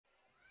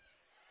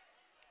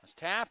As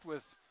Taft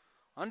with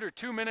under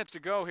 2 minutes to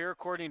go here,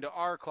 according to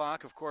our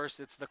clock. Of course,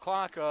 it's the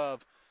clock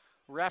of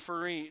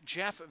referee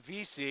Jeff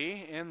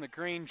Vesey in the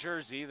green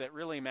jersey that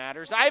really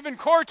matters. Ivan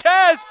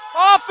Cortez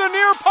off the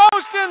near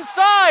post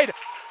inside.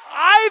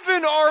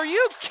 Ivan, are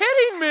you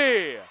kidding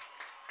me?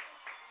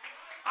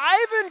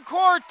 Ivan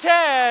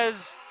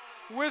Cortez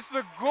with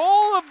the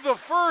goal of the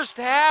first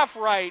half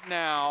right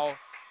now.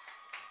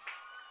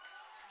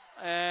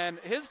 And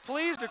his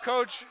pleas to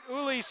Coach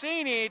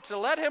Ulicini to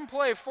let him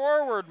play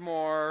forward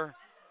more.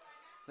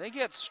 They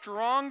get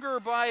stronger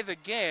by the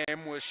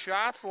game with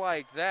shots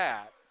like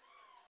that.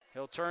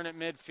 He'll turn at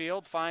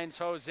midfield, finds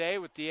Jose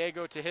with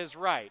Diego to his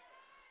right.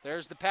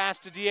 There's the pass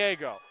to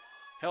Diego.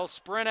 He'll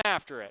sprint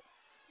after it.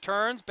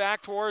 Turns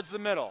back towards the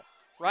middle.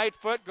 Right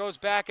foot goes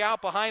back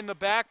out behind the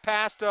back,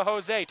 pass to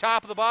Jose.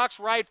 Top of the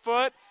box, right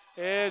foot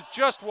is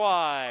just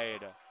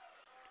wide.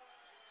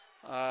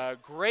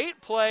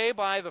 Great play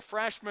by the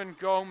freshman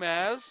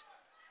Gomez.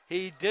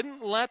 He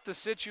didn't let the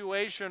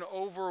situation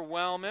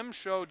overwhelm him,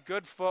 showed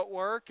good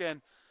footwork,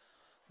 and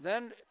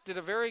then did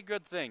a very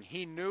good thing.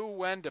 He knew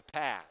when to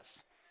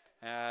pass.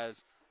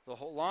 As the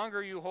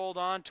longer you hold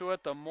on to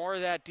it, the more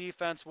that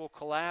defense will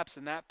collapse,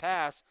 and that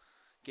pass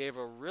gave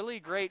a really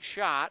great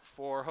shot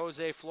for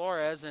Jose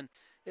Flores, and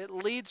it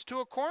leads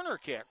to a corner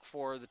kick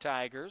for the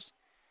Tigers.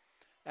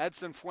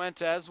 Edson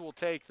Fuentes will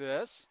take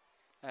this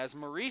as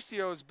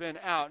Mauricio's been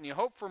out, and you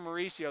hope for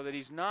Mauricio that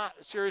he's not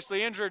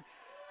seriously injured.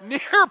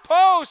 Near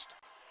post.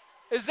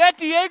 Is that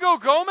Diego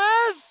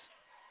Gomez?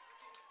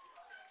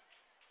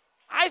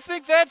 I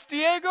think that's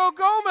Diego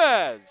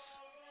Gomez.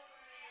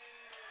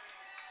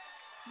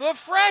 The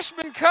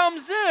freshman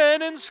comes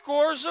in and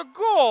scores a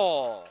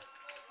goal.